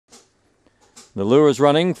The lure is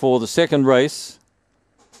running for the second race.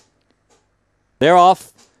 They're off.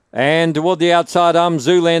 And toward the outside,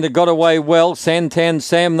 Zoolander got away well. Santan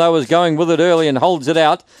Sam, though, is going with it early and holds it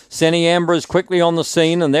out. Senny Amber is quickly on the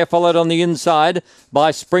scene, and they're followed on the inside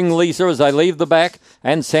by Spring Lisa as they leave the back.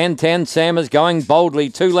 And Santan Sam is going boldly,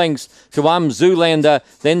 2 lengths to Zoolander.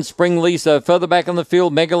 Then Spring Lisa further back in the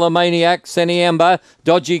field. Megalomaniac, Senny Amber,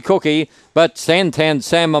 Dodgy Cookie. But Santan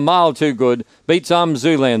Sam, a mile too good, beats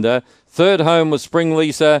Zoolander. Third home was Spring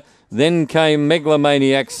Lisa. Then came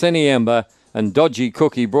Megalomaniac, Senny Amber, and Dodgy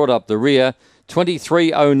Cookie brought up the rear.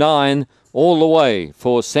 2309 all the way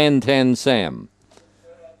for Santan Sam.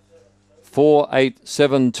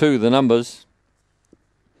 4872 the numbers.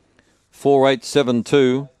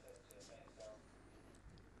 4872.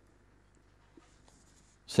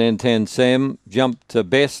 Santan Sam jumped to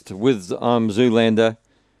best with Zoolander.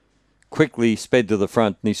 Quickly sped to the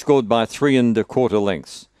front, and he scored by 3 1/4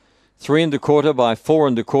 lengths. 3 1/4 by 4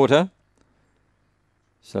 1/4.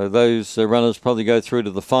 So those runners probably go through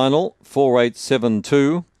to the final.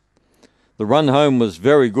 4872. The run home was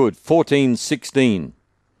very good. 1416.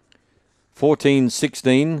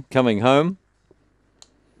 1416 coming home.